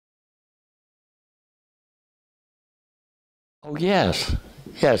Oh, yes.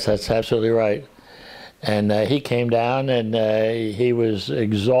 Yes, that's absolutely right. And he came down and he was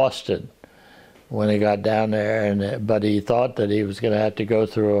exhausted when he got down there, and but he thought that he was going to have to go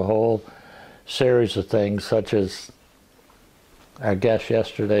through a whole series of things, such as our guest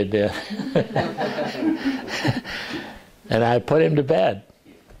yesterday did. And I put him to bed.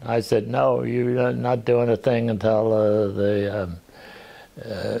 I said, no, you're not doing a thing until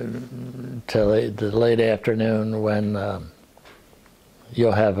till the late afternoon when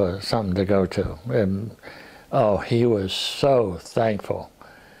you'll have something to go to. And oh, he was so thankful.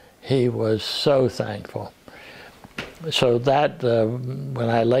 He was so thankful. So that, when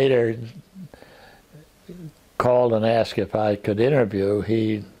I later called and asked if I could interview,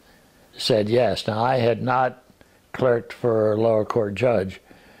 he said yes. Now, I had not clerked for a lower court judge,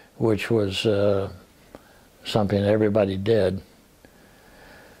 which was something everybody did.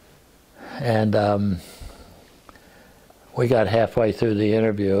 And we got halfway through the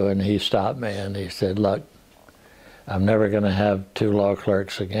interview and he stopped me and he said, look, I'm never going to have two law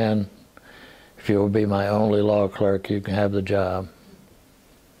clerks again. If you will be my only law clerk, you can have the job.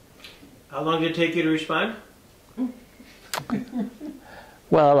 How long did it take you to respond?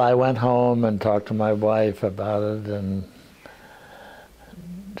 Well, I went home and talked to my wife about it in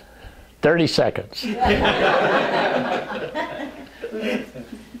 30 seconds.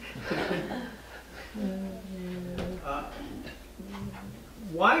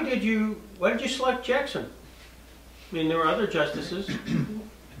 Why did you select Jackson? I mean, there were other justices.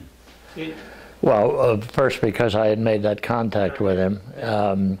 Well, first because I had made that contact with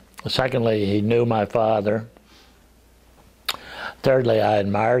him. Secondly, he knew my father. Thirdly, I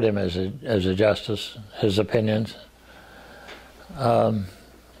admired him as a justice, his opinions.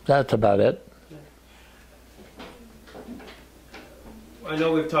 That's about it. I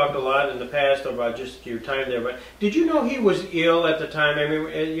know we've talked a lot in the past about just your time there, but did you know he was ill at the time? I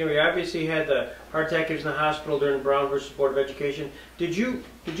mean, you know, he obviously had the heart attack. He was in the hospital during Brown versus Board of Education. Did you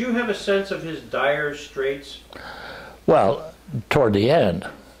have a sense of his dire straits? Well, toward the end.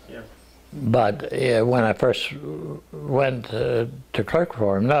 Yeah. But when I first went to clerk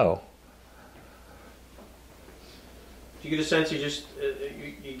for him, no. Do you get a sense he just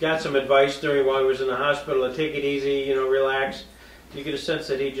you got some advice during while he was in the hospital to take it easy, you know, relax? Do you get a sense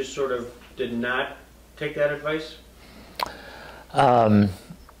that he just sort of did not take that advice?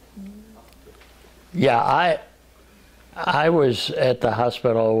 Yeah, I was at the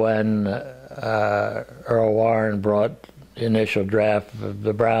hospital when Earl Warren brought the initial draft of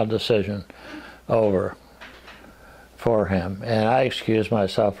the Brown decision over for him. And I excused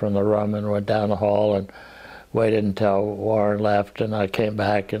myself from the room and went down the hall and waited until Warren left, and I came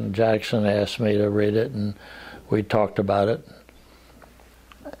back and Jackson asked me to read it and we talked about it.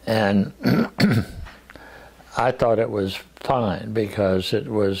 And I thought it was fine because it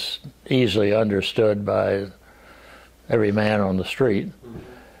was easily understood by every man on the street.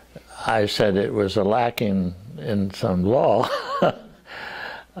 I said it was a lacking in some law,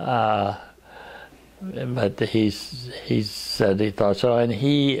 but he said he thought so, and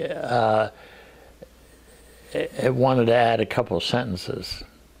he wanted to add a couple of sentences,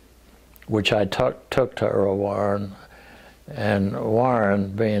 which I took to Earl Warren. And Warren,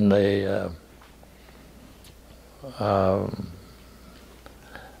 being the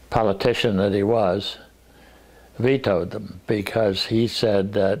politician that he was, vetoed them because he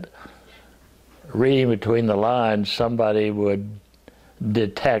said that reading between the lines, somebody would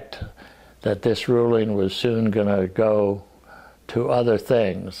detect that this ruling was soon going to go to other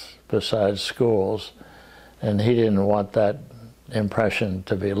things besides schools, and he didn't want that impression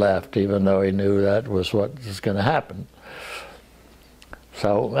to be left, even though he knew that was what was going to happen.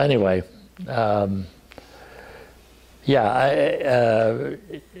 So anyway, yeah,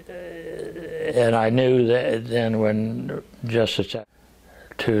 and I knew that then when Justice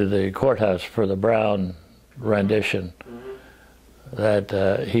to the courthouse for the Brown rendition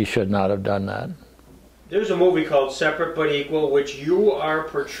that he should not have done that. There's a movie called Separate But Equal, which you are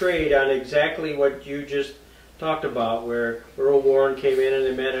portrayed on exactly what you just talked about, where Earl Warren came in and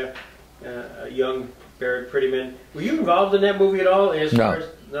they met a young Barrett Prettyman. Were you involved in that movie at all? No.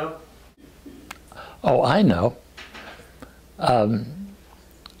 No? Oh, I know.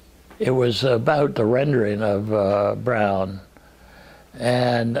 It was about the rendering of Brown,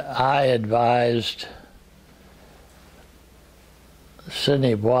 and I advised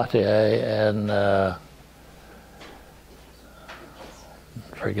Sidney Boitier and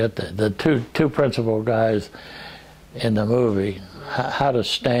forget the two principal guys in the movie how to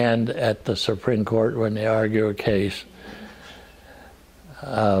stand at the Supreme Court when they argue a case.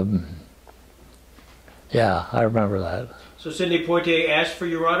 Yeah, I remember that. So Sidney Poitier asked for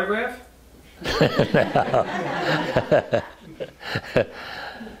your autograph?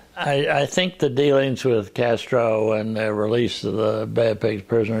 I think the dealings with Castro and the release of the Bad Pigs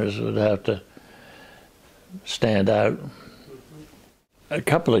prisoners would have to stand out. A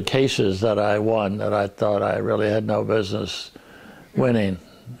couple of cases that I won that I thought I really had no business winning,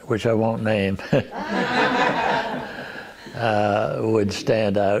 which I won't name, would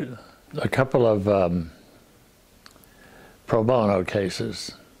stand out. A couple of pro bono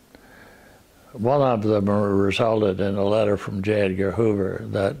cases. One of them resulted in a letter from J. Edgar Hoover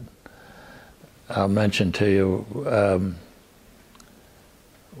that I'll mention to you,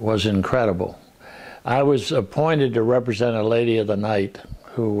 was incredible. I was appointed to represent a lady of the night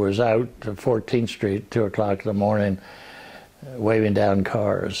who was out to 14th Street, 2 o'clock in the morning, waving down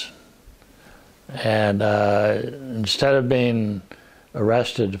cars. And instead of being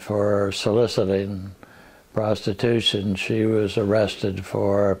arrested for soliciting prostitution, she was arrested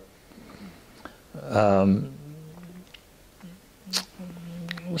for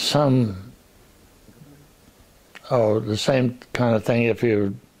the same kind of thing if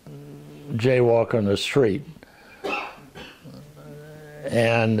you jaywalk on the street.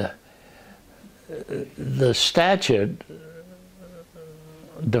 And the statute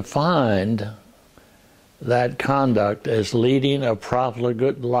defined that conduct as leading a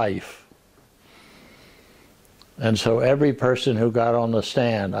profligate life. And so every person who got on the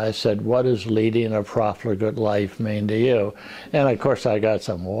stand, I said, what does leading a profligate life mean to you? And of course I got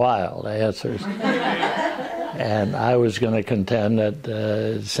some wild answers. And I was going to contend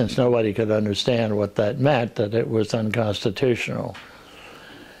that since nobody could understand what that meant, that it was unconstitutional.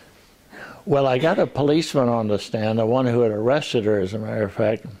 Well, I got a policeman on the stand, the one who had arrested her, as a matter of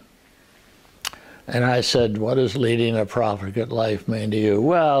fact, and I said, what does leading a profligate life mean to you?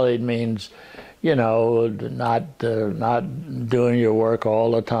 Well, it means, you know, not doing your work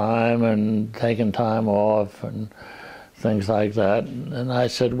all the time and taking time off and things like that. And I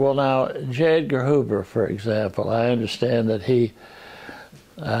said, well, now, J. Edgar Hoover, for example, I understand that he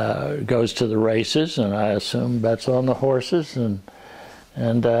goes to the races, and I assume bets on the horses, and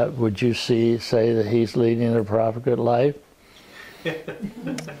would you say that he's leading a profligate life?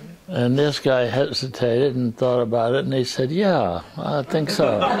 And this guy hesitated and thought about it, and he said, yeah, I think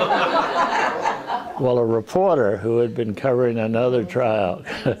so. Well, a reporter who had been covering another trial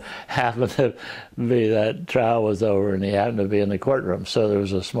happened to be, that trial was over, and he happened to be in the courtroom. So there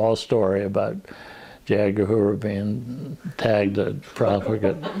was a small story about J. Edgar Hoover being tagged a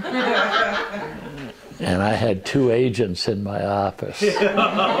profligate. And I had 2 agents in my office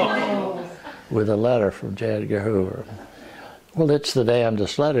with a letter from J. Edgar Hoover. Well, it's the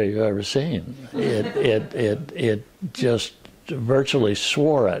damnedest letter you've ever seen. It just virtually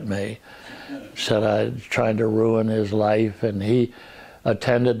swore at me, said I was trying to ruin his life, and he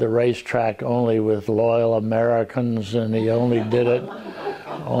attended the racetrack only with loyal Americans, and he only did it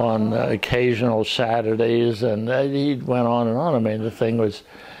on occasional Saturdays, and he went on and on. I mean, the thing was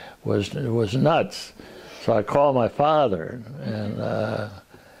nuts. So I called my father, and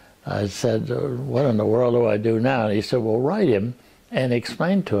I said, what in the world do I do now? And he said, well, write him and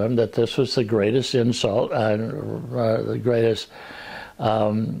explain to him that this was the greatest insult, the greatest,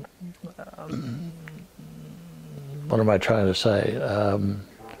 what am I trying to say?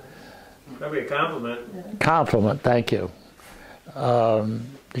 Probably a compliment. Compliment, thank you.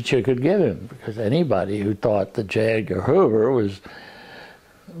 That you could give him, because anybody who thought that J. Edgar Hoover was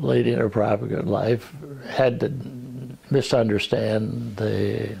leading a profligate life had to misunderstand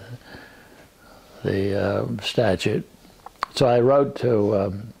the statute. So I wrote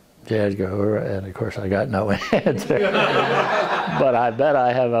to J. Edgar Hoover, and of course I got no answer. But I bet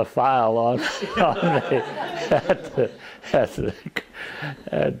I have a file on me at the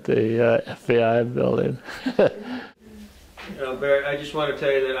FBI building. Barrett, I just want to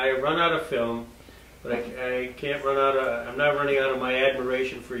tell you that I have run out of film, but I can't run out of, I'm not running out of my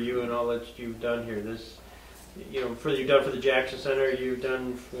admiration for you and all that you've done here. This, you know, you've done for the Jackson Center, you've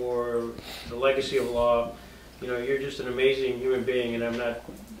done for the Legacy of Law. You know, you're just an amazing human being, and I'm not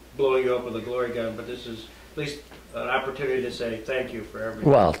blowing you up with a glory gun, but this is at least an opportunity to say thank you for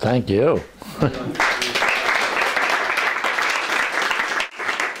everything. Well, thank you.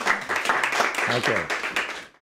 Okay.